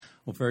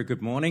Well, very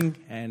good morning,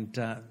 and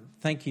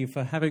thank you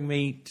for having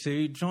me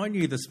to join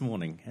you this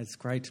morning. It's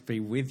great to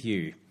be with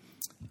you.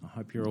 I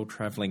hope you're all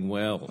travelling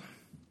well.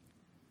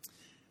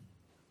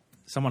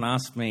 Someone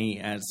asked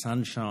me at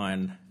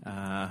Sunshine,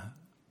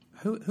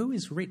 who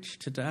is rich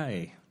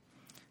today?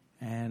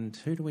 And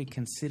who do we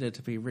consider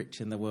to be rich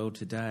in the world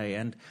today?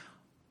 And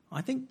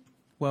I think,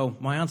 well,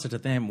 my answer to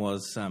them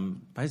was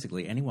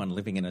basically anyone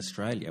living in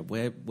Australia.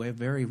 We're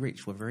very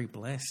rich, we're very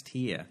blessed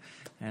here.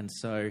 And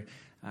so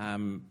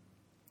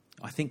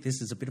I think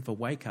this is a bit of a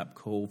wake-up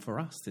call for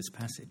us, this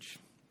passage.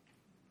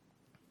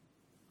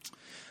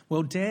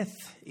 Well, death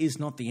is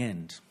not the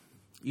end.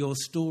 Your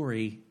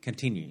story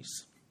continues.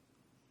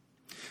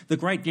 The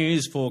great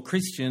news for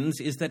Christians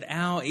is that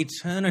our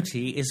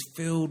eternity is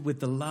filled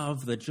with the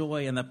love, the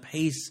joy, and the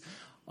peace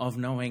of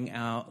knowing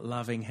our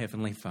loving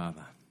Heavenly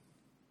Father.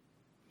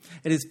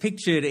 It is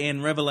pictured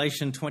in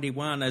Revelation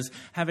 21 as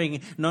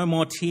having no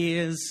more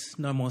tears,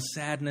 no more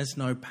sadness,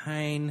 no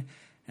pain,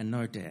 and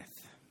no death.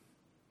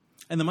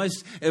 And the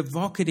most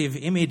evocative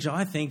image,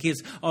 I think,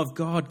 is of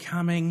God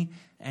coming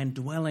and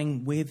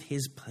dwelling with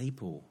his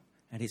people,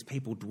 and his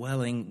people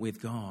dwelling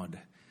with God.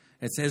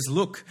 It says,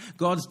 "Look,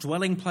 God's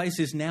dwelling place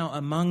is now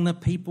among the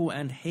people,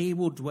 and he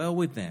will dwell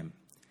with them.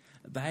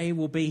 They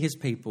will be his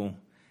people,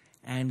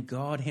 and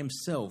God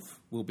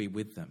himself will be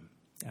with them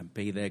and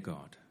be their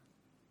God."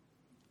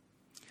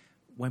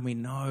 When we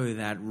know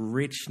that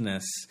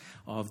richness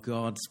of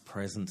God's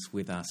presence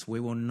with us, we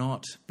will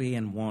not be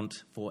in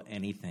want for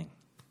anything.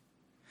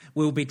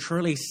 We'll be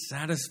truly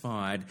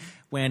satisfied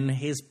when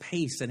his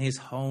peace and his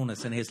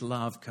wholeness and his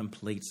love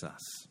completes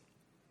us.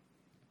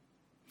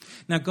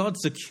 Now, God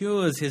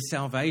secures his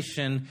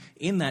salvation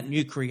in that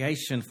new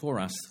creation for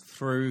us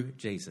through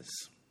Jesus.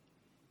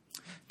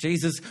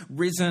 Jesus,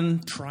 risen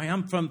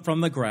triumphant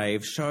from the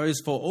grave, shows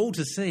for all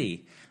to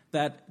see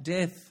that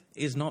death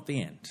is not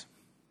the end.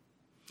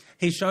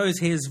 He shows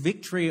his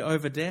victory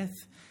over death,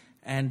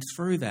 and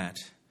through that,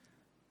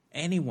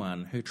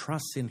 anyone who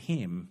trusts in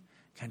him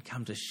can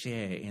come to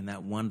share in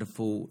that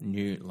wonderful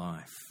new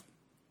life.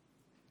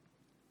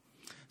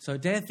 So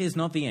death is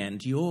not the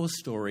end. Your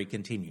story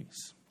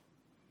continues.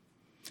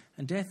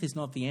 And death is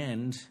not the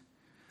end.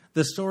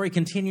 The story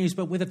continues,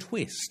 but with a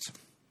twist.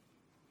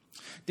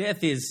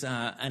 Death is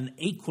an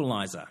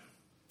equalizer.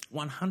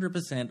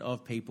 100%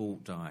 of people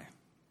die.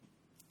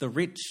 The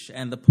rich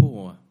and the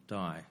poor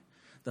die.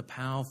 The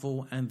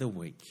powerful and the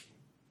weak.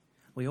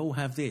 We all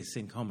have this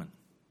in common.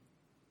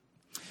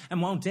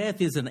 And while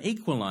death is an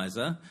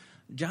equalizer,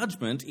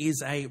 judgment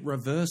is a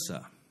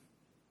reverser.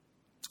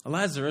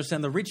 Lazarus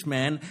and the rich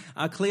man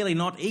are clearly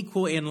not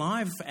equal in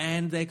life,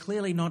 and they're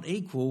clearly not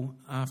equal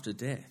after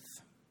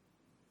death.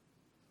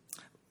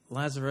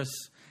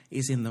 Lazarus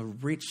is in the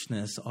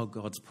richness of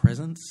God's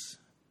presence,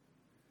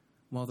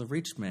 while the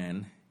rich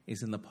man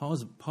is in the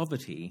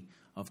poverty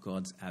of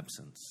God's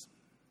absence.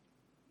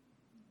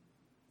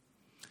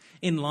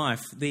 In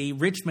life, the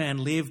rich man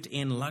lived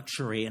in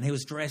luxury, and he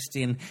was dressed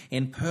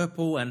in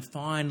purple and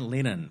fine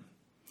linen.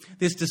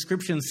 This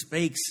description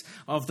speaks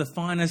of the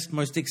finest,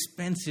 most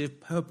expensive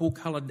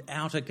purple-coloured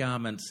outer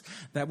garments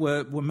that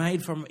were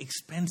made from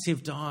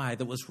expensive dye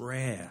that was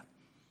rare.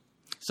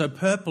 So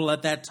purple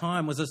at that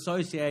time was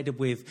associated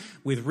with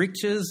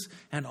riches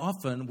and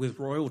often with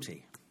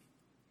royalty.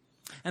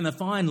 And the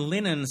fine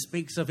linen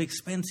speaks of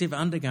expensive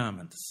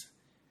undergarments.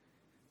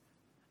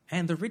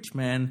 And the rich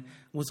man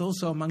was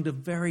also among the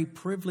very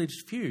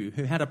privileged few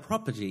who had a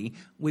property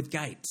with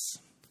gates.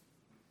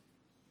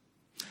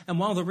 And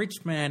while the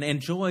rich man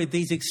enjoyed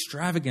these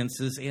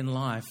extravagances in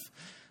life,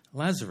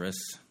 Lazarus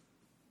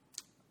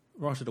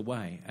rotted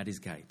away at his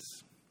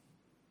gates.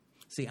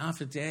 See,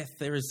 after death,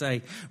 there is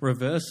a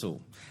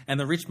reversal, and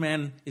the rich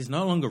man is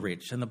no longer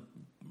rich, and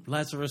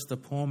Lazarus, the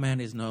poor man,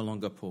 is no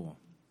longer poor.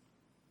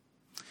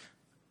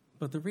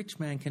 But the rich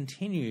man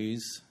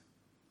continues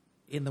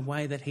in the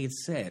way that he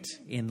is set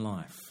in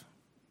life.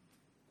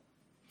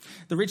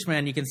 The rich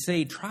man, you can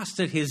see,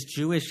 trusted his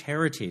Jewish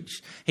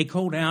heritage. He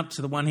called out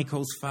to the one he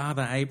calls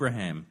Father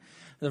Abraham.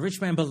 The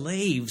rich man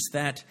believes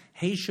that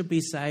he should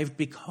be saved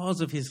because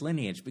of his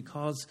lineage,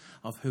 because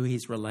of who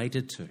he's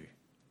related to.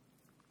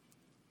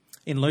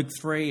 In Luke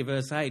 3,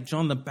 verse 8,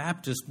 John the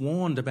Baptist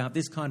warned about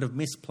this kind of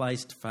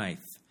misplaced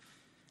faith.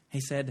 He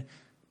said,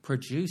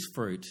 "Produce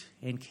fruit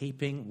in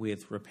keeping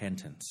with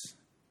repentance.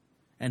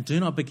 And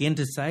do not begin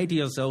to say to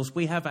yourselves,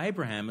 'We have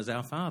Abraham as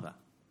our father.'"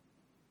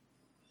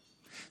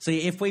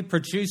 See, if we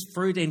produce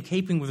fruit in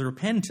keeping with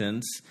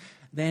repentance,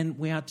 then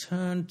we are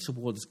turned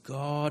towards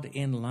God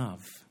in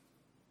love.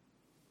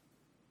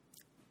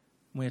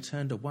 We are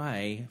turned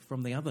away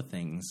from the other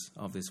things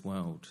of this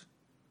world.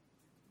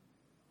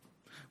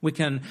 We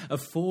can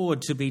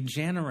afford to be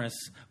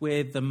generous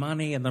with the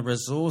money and the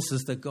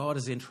resources that God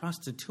has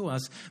entrusted to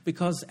us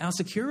because our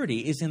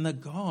security is in the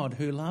God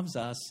who loves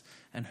us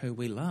and who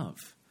we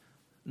love,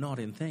 not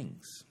in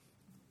things.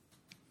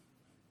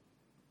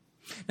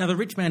 Now, the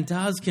rich man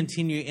does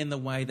continue in the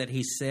way that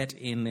he's set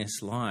in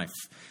this life,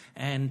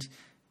 and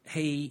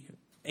he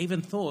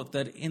even thought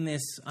that in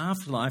this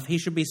afterlife he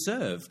should be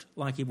served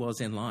like he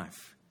was in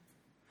life.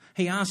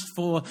 He asked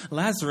for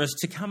Lazarus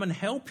to come and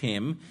help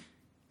him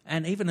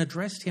and even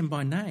addressed him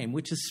by name,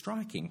 which is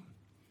striking.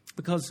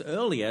 Because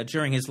earlier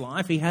during his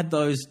life, he had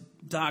those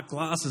dark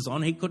glasses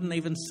on. He couldn't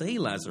even see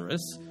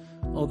Lazarus,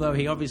 although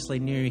he obviously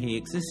knew he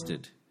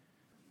existed.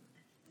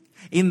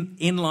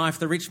 In life,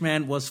 the rich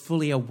man was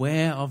fully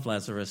aware of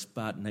Lazarus,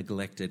 but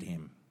neglected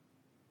him.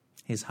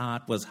 His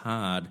heart was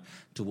hard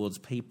towards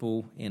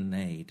people in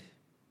need.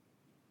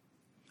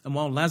 And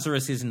while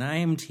Lazarus is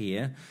named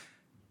here,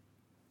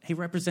 he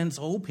represents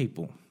all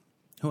people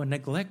who are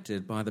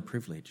neglected by the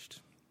privileged.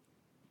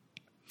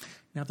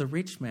 Now, the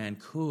rich man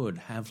could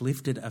have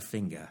lifted a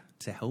finger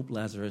to help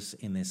Lazarus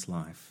in this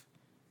life.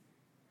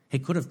 He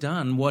could have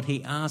done what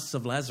he asks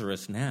of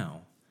Lazarus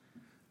now,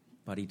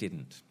 but he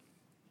didn't.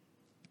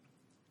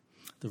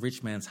 The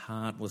rich man's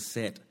heart was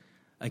set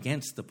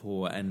against the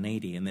poor and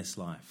needy in this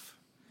life.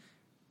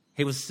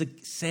 He was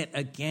set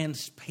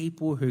against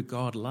people who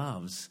God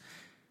loves.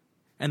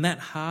 And that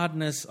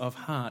hardness of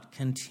heart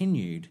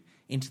continued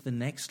into the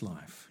next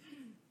life,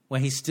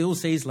 where he still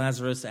sees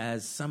Lazarus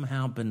as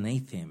somehow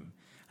beneath him,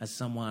 as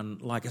someone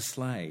like a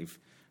slave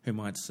who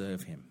might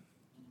serve him.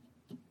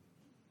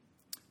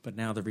 But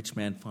now the rich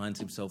man finds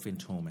himself in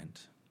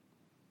torment.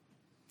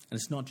 And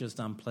it's not just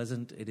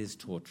unpleasant, it is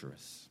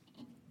torturous.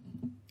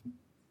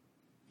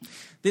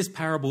 This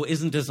parable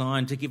isn't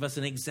designed to give us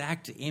an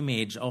exact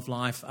image of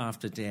life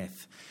after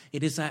death.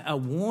 It is a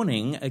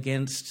warning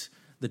against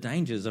the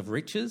dangers of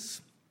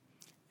riches,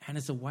 and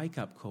it's a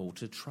wake-up call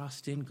to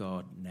trust in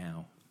God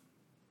now.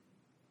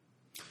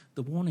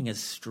 The warning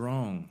is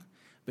strong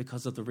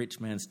because of the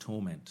rich man's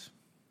torment.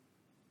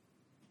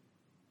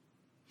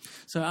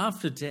 So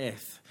after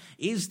death,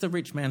 is the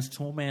rich man's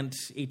torment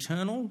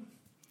eternal?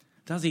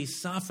 Does he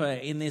suffer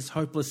in this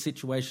hopeless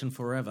situation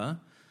forever?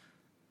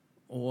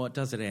 Or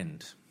does it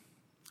end?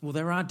 Well,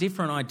 there are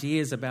different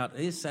ideas about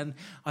this, and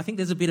I think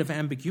there's a bit of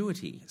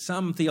ambiguity.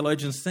 Some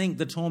theologians think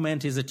the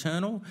torment is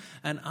eternal,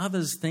 and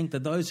others think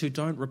that those who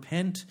don't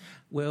repent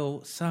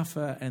will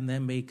suffer and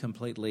then be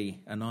completely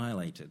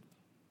annihilated.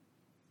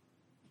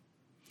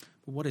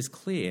 But what is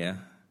clear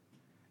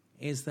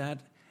is that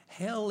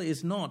hell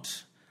is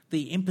not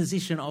the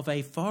imposition of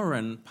a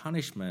foreign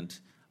punishment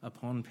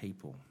upon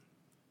people.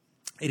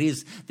 It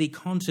is the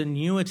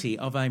continuity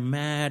of a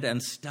mad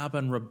and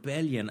stubborn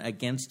rebellion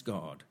against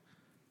God.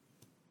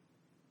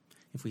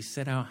 If we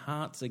set our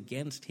hearts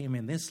against him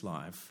in this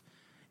life,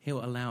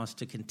 he'll allow us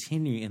to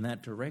continue in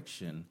that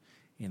direction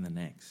in the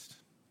next.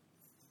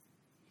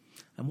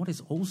 And what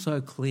is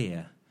also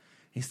clear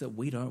is that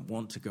we don't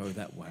want to go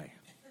that way.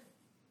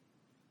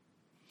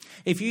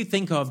 If you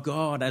think of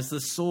God as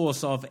the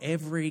source of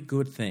every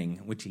good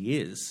thing, which he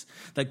is,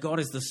 that God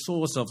is the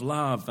source of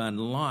love and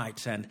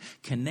light and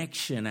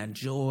connection and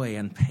joy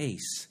and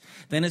peace,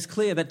 then it's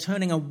clear that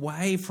turning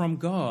away from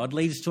God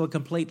leads to a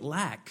complete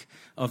lack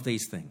of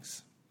these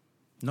things.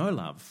 No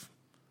love,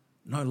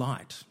 no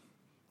light,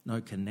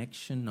 no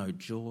connection, no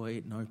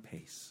joy, no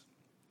peace.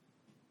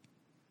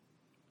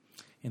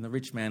 In the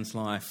rich man's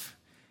life,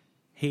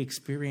 he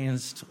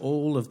experienced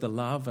all of the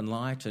love and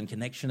light and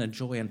connection and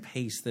joy and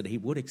peace that he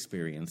would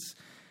experience.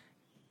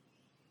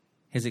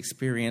 His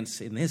experience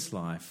in this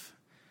life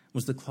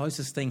was the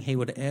closest thing he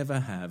would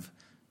ever have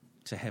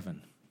to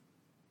heaven,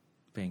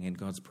 being in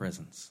God's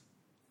presence.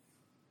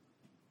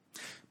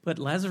 But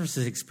Lazarus'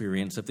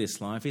 experience of this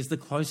life is the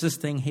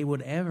closest thing he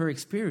would ever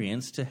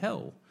experience to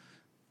hell,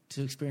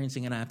 to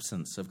experiencing an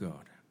absence of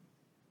God.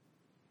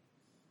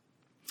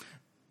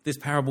 This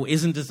parable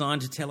isn't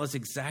designed to tell us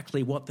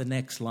exactly what the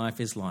next life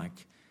is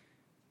like.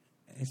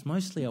 It's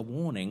mostly a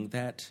warning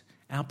that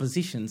our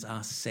positions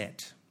are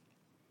set.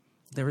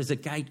 There is a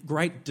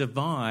great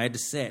divide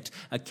set,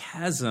 a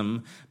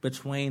chasm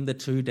between the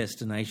two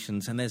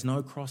destinations, and there's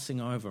no crossing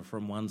over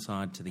from one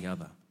side to the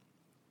other.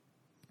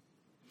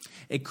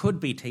 It could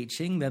be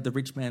teaching that the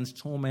rich man's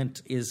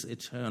torment is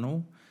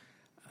eternal,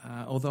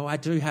 although I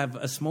do have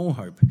a small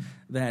hope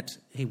that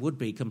he would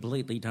be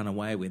completely done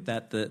away with,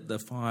 that the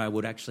fire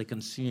would actually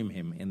consume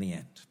him in the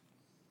end.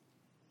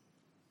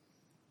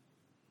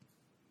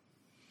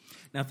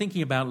 Now,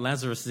 thinking about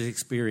Lazarus'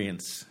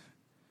 experience,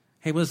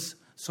 he was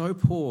so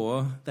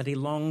poor that he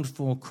longed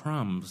for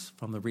crumbs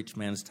from the rich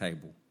man's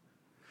table.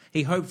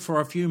 He hoped for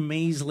a few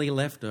measly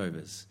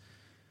leftovers.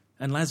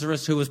 And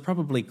Lazarus, who was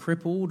probably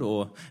crippled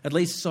or at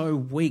least so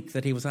weak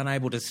that he was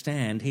unable to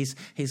stand, he's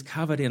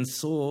covered in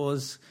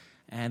sores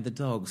and the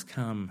dogs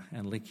come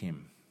and lick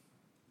him.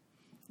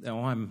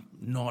 Now, I'm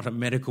not a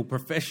medical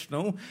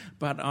professional,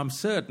 but I'm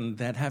certain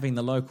that having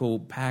the local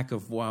pack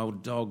of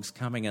wild dogs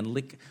coming and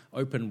lick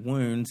open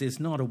wounds is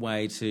not a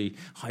way to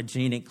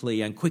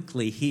hygienically and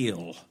quickly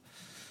heal.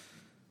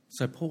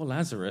 So poor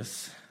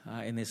Lazarus,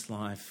 in this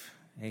life,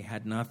 he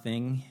had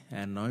nothing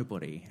and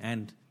nobody,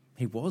 and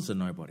he was a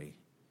nobody.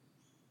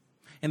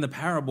 In the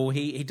parable,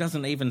 he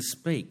doesn't even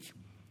speak.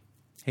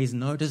 He's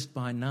noticed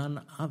by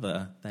none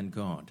other than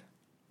God.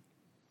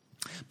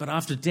 But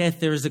after death,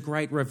 there is a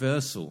great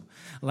reversal.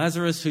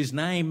 Lazarus, whose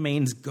name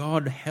means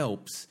God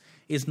helps,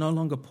 is no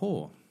longer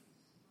poor.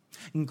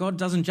 And God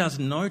doesn't just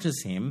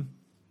notice him,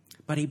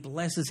 but he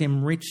blesses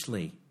him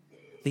richly.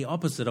 the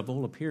opposite of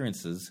all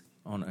appearances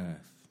on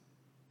earth.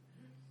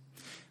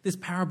 This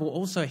parable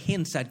also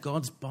hints at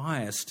God's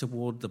bias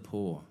toward the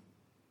poor.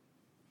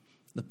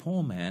 The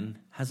poor man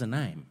has a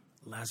name,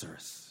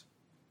 Lazarus.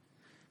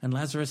 And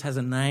Lazarus has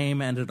a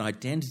name and an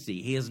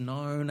identity. He is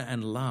known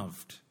and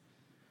loved,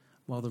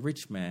 while the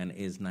rich man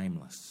is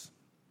nameless.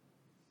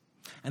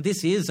 And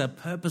this is a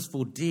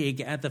purposeful dig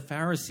at the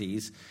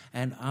Pharisees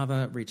and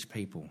other rich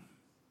people.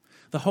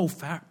 The whole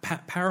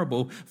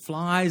parable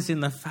flies in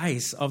the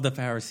face of the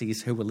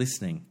Pharisees who were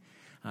listening.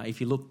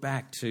 If you look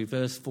back to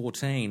verse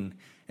 14,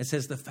 it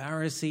says, the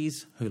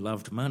Pharisees who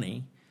loved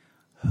money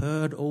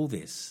heard all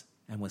this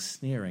and were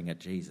sneering at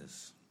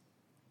Jesus.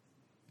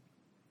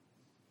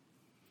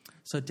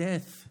 So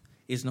death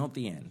is not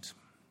the end.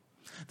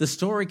 The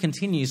story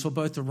continues for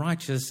both the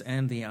righteous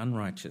and the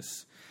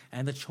unrighteous,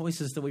 and the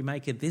choices that we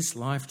make in this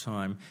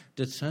lifetime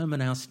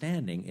determine our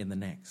standing in the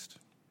next.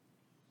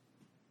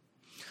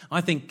 I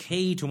think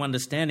key to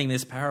understanding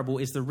this parable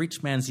is the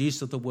rich man's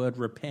use of the word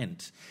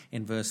repent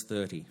in verse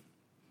 30.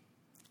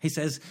 He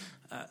says,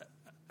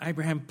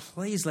 Abraham,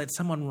 please let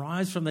someone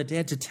rise from the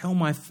dead to tell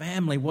my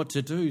family what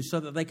to do so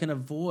that they can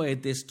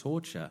avoid this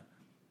torture.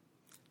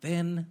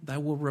 Then they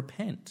will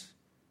repent.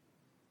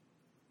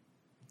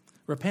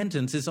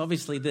 Repentance is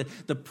obviously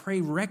the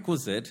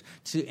prerequisite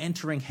to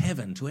entering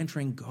heaven, to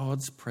entering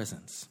God's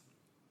presence.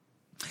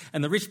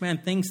 And the rich man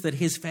thinks that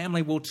his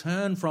family will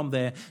turn from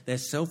their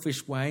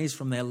selfish ways,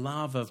 from their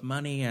love of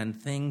money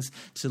and things,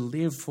 to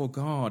live for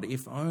God,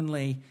 if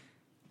only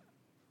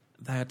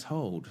they are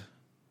told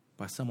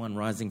by someone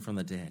rising from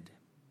the dead.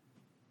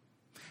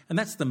 And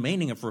that's the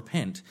meaning of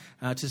repent,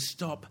 to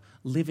stop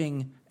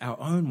living our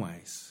own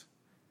ways,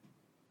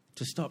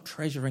 to stop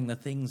treasuring the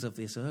things of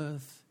this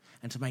earth,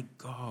 and to make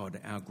God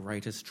our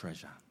greatest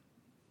treasure.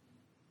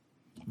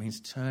 It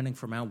means turning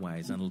from our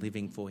ways and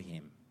living for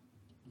him.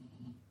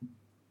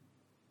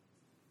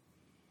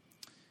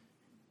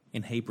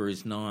 In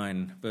Hebrews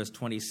 9, verse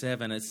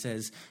 27, it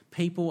says,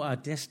 people are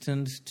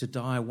destined to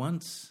die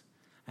once,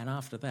 and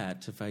after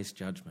that to face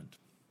judgment.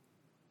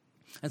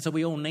 And so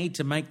we all need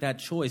to make that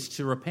choice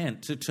to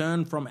repent, to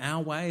turn from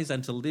our ways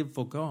and to live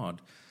for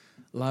God,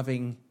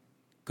 loving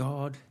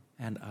God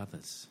and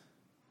others.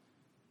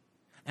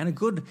 And a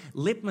good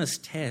litmus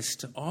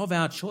test of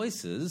our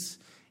choices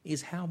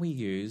is how we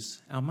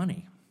use our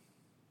money,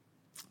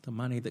 the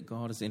money that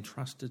God has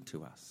entrusted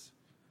to us.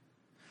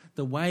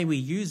 The way we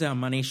use our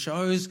money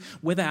shows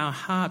whether our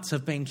hearts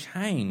have been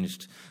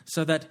changed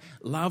so that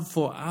love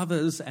for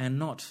others and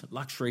not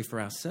luxury for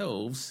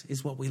ourselves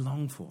is what we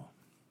long for.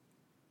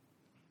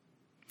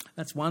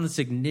 That's one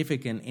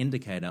significant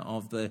indicator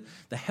of the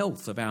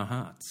health of our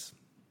hearts.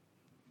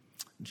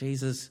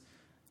 Jesus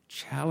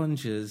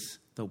challenges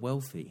the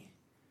wealthy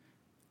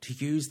to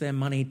use their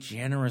money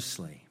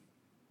generously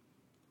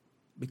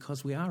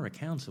because we are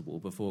accountable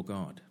before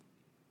God.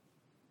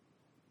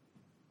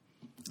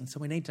 And so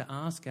we need to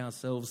ask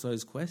ourselves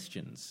those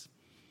questions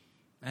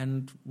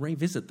and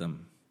revisit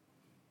them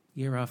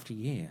year after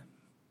year.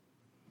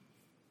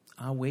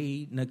 Are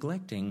we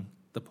neglecting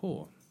the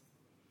poor?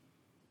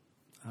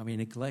 Are we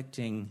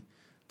neglecting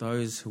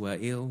those who are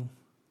ill,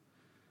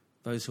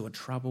 those who are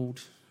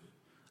troubled?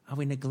 Are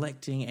we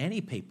neglecting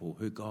any people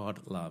who God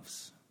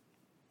loves?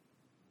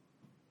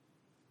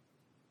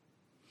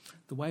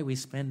 The way we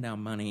spend our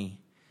money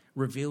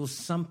reveals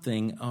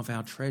something of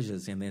our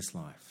treasures in this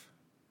life.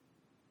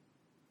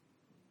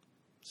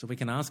 So we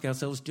can ask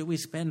ourselves, do we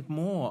spend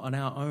more on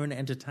our own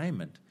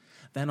entertainment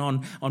than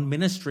on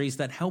ministries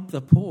that help the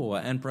poor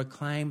and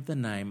proclaim the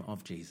name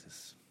of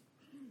Jesus?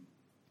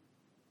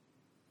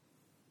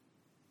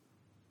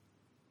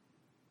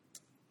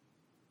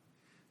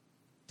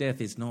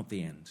 Death is not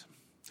the end.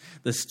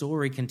 The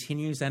story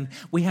continues, and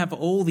we have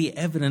all the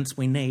evidence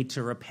we need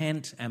to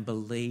repent and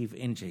believe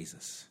in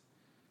Jesus.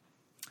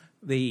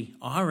 The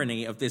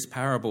irony of this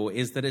parable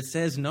is that it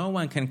says no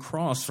one can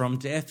cross from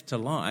death to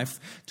life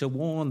to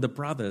warn the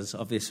brothers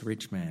of this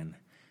rich man.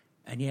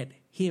 And yet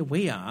here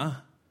we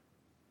are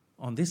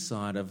on this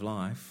side of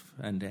life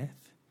and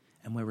death,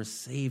 and we're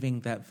receiving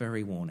that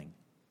very warning.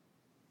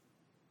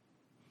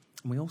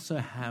 And we also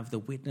have the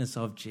witness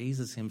of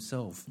Jesus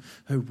himself,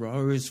 who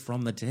rose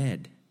from the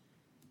dead.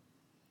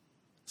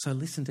 So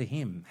listen to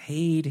him,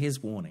 heed his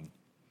warning.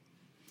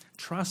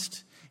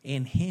 Trust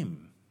in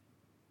him.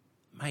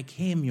 Make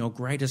him your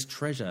greatest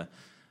treasure,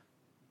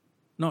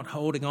 not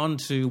holding on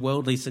to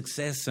worldly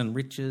success and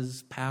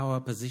riches,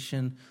 power,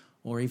 position,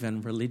 or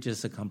even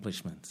religious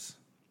accomplishments.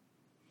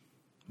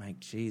 Make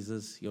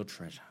Jesus your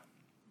treasure.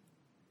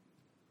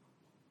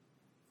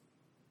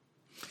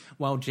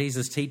 While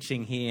Jesus'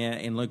 teaching here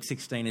in Luke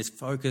 16 is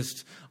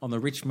focused on the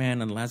rich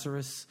man and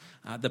Lazarus,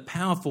 the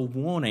powerful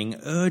warning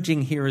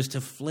urging hearers to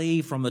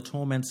flee from the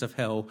torments of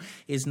hell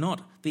is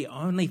not the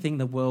only thing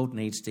the world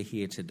needs to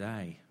hear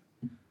today.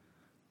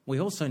 We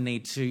also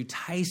need to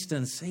taste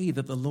and see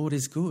that the Lord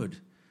is good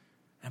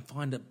and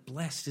find that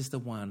blessed is the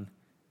one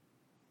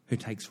who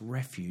takes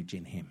refuge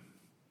in him.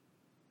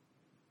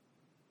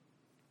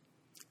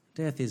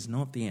 Death is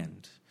not the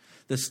end.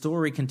 the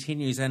story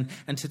continues. And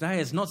today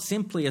is not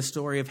simply a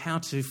story of how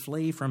to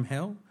flee from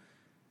hell.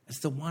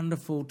 It's the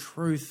wonderful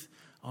truth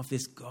of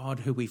this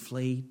God who we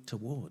flee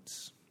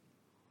towards.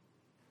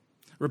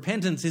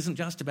 Repentance isn't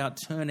just about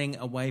turning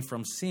away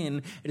from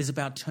sin. It is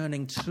about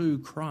turning to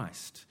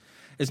Christ.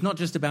 It's not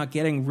just about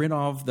getting rid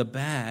of the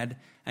bad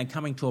and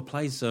coming to a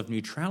place of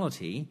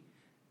neutrality.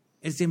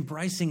 It's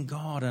embracing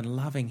God and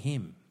loving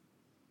him.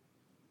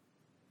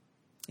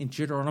 In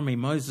Deuteronomy,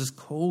 Moses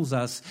calls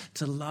us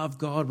to love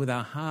God with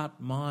our heart,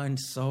 mind,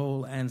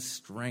 soul, and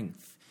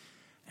strength.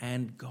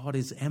 And God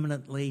is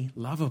eminently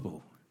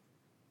lovable.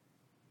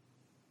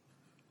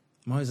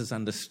 Moses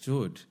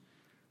understood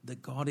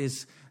that God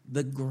is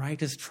the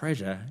greatest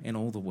treasure in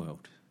all the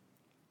world.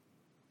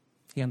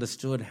 He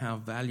understood how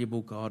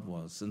valuable God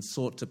was and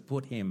sought to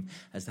put him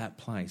as that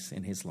place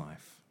in his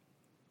life.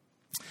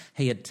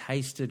 He had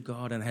tasted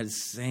God and had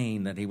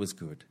seen that he was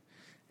good,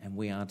 and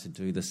we are to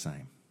do the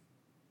same.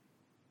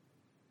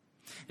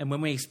 And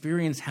when we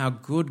experience how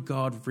good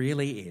God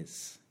really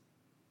is,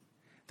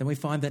 then we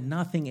find that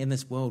nothing in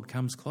this world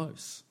comes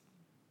close.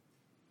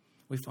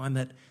 We find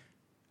that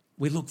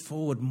we look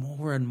forward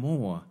more and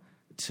more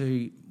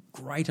to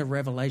greater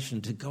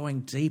revelation, to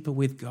going deeper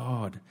with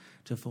God,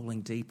 to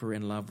falling deeper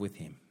in love with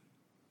him.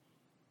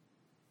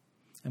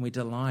 And we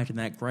delight in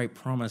that great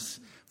promise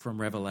from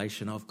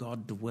Revelation of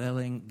God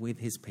dwelling with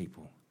his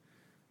people,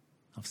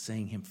 of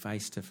seeing him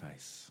face to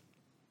face.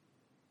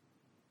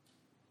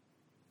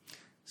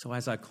 So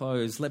as I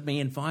close, let me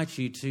invite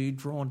you to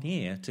draw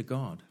near to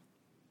God.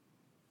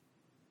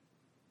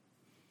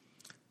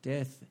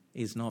 Death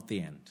is not the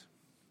end.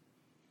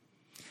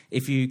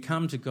 If you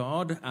come to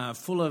God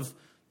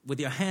with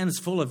your hands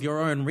full of your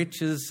own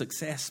riches,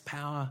 success,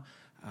 power,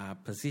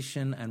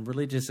 position, and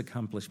religious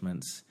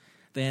accomplishments,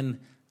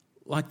 then,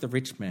 like the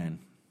rich man,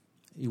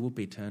 you will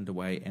be turned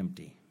away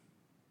empty.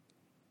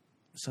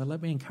 So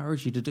let me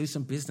encourage you to do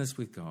some business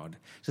with God,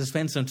 to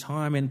spend some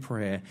time in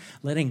prayer,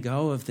 letting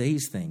go of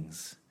these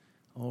things,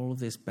 all of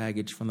this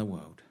baggage from the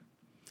world,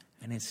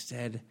 and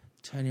instead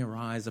turn your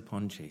eyes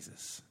upon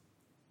Jesus.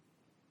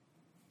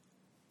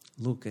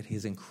 Look at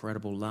his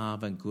incredible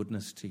love and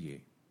goodness to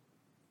you.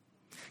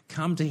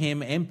 Come to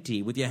him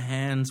empty, with your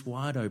hands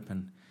wide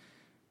open,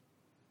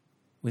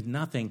 with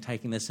nothing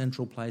taking the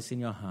central place in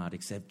your heart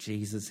except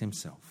Jesus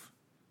himself.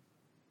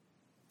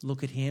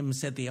 Look at him,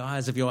 set the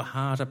eyes of your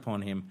heart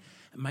upon him,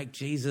 and make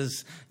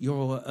Jesus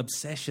your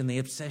obsession, the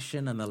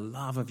obsession and the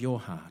love of your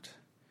heart.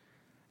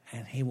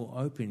 And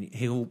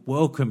he'll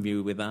welcome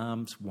you with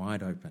arms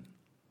wide open.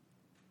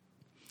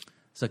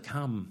 So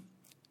come,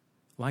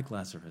 like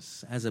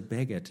Lazarus, as a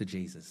beggar to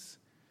Jesus.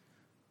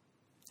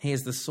 He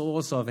is the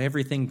source of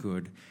everything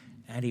good,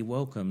 and he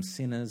welcomes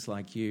sinners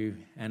like you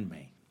and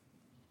me.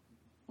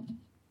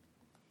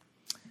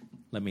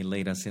 Let me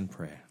lead us in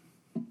prayer.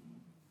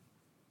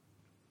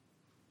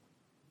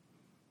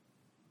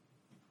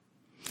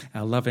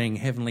 Our loving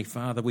Heavenly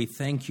Father, we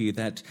thank you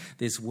that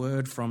this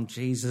word from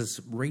Jesus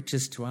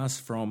reaches to us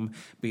from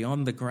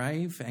beyond the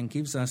grave and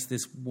gives us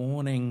this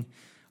warning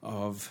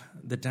of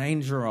the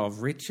danger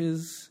of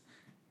riches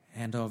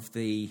and of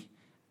the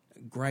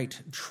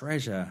great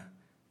treasure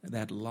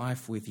that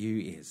life with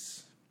you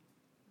is.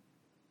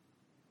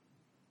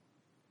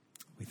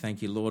 We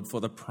thank you, Lord,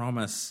 for the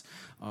promise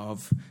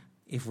of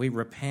if we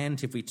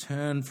repent, if we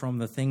turn from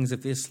the things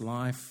of this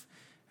life,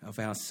 of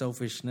our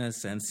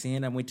selfishness and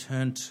sin, and we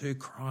turn to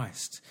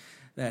Christ,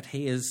 that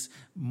he is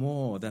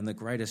more than the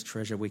greatest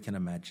treasure we can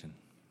imagine.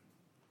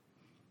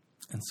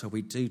 And so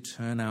we do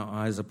turn our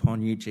eyes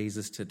upon you,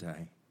 Jesus,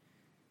 today.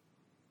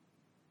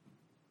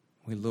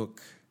 We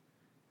look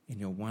in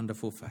your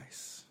wonderful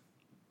face.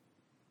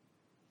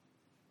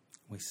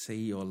 We see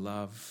your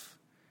love.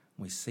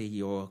 We see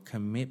your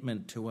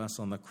commitment to us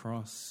on the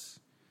cross.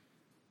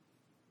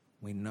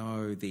 We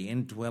know the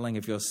indwelling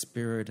of your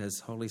Spirit.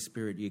 As Holy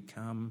Spirit, you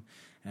come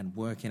and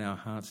work in our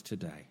hearts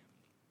today.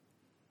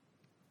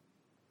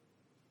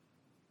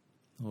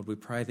 Lord, we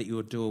pray that you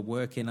will do a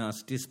work in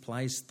us,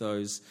 displace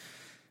those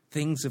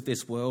things of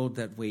this world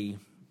that we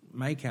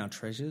make our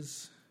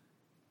treasures,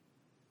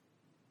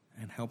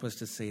 and help us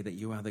to see that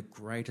you are the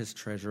greatest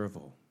treasure of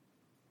all.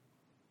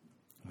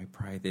 We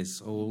pray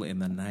this all in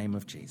the name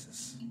of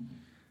Jesus.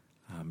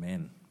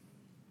 Amen.